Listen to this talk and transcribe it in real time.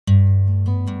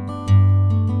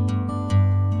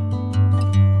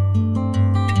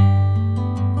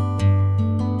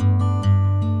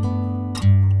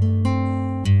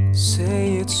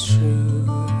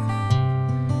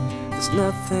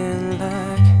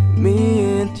me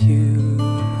and you,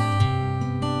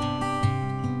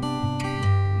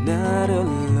 not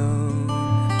alone.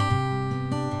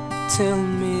 Tell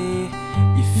me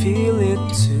you feel it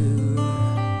too.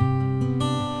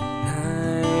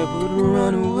 I would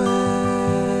run away,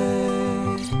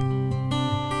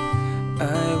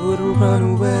 I would run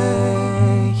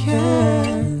away, yeah,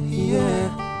 yeah.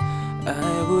 I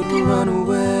would run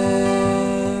away,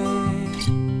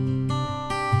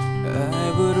 I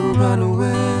would run away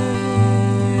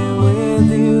with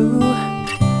you,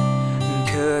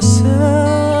 'cause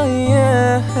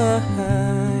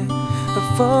I'm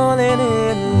falling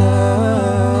in love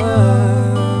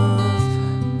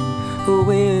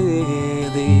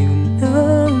with you. No,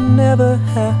 never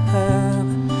have.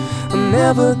 I'm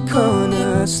never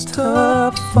gonna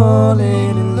stop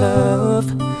falling in love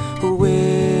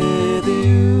with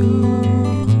you.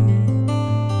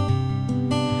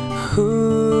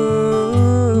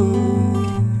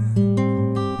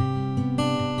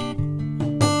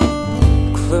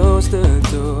 Close the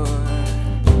door,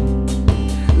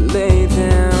 lay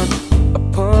down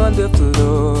upon the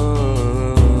floor,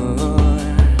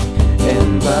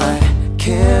 and by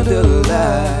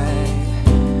candlelight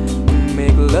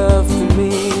make love to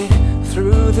me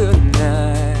through the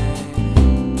night,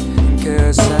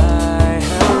 'cause I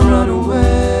have run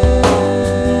away,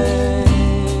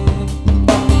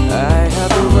 I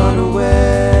have run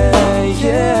away,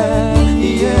 yeah,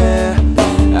 yeah.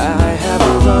 I have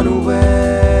run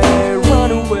away,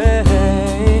 run away,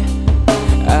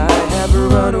 I have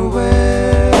run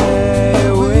away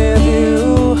with you,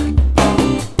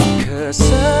 'cause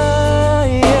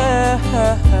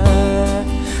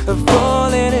I'm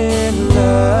falling in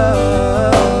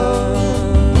love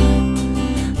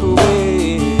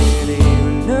with you.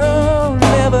 No,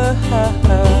 never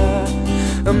have.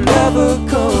 I'm never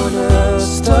gonna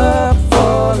stop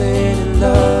falling in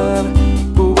love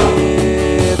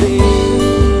with you.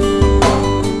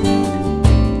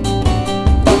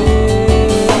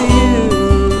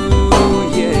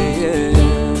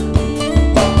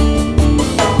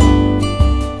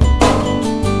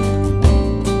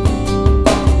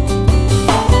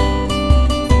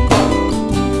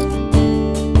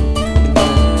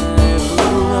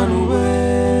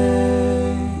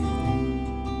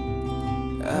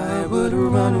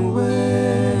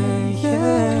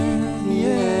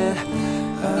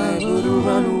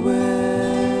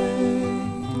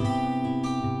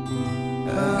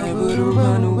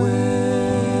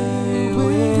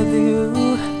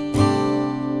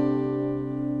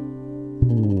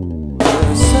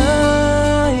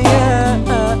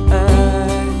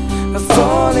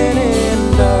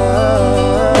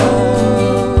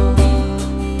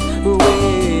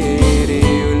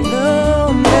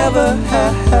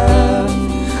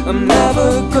 I'm never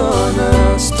gonna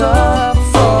stop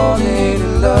falling in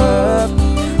love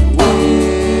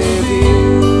with you,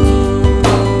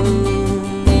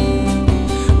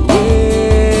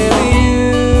 with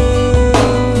you,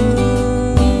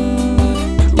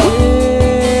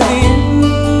 with you.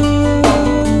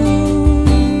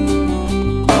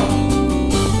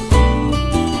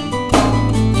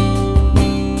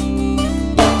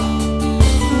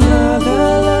 La la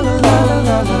la la la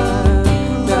la la.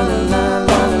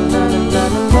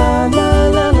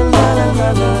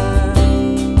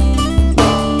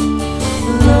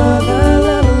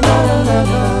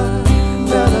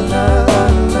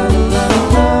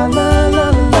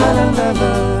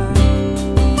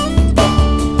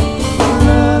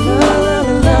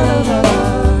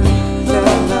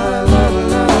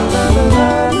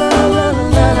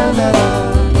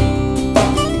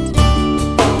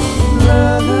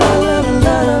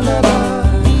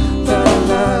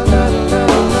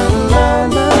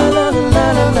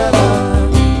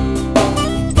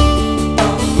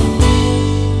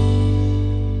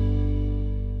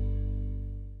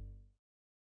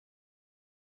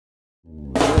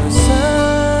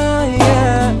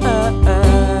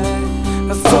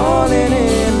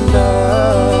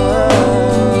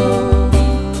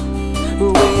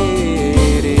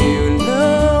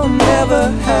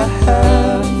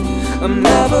 I'm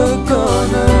never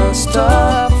gonna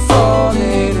stop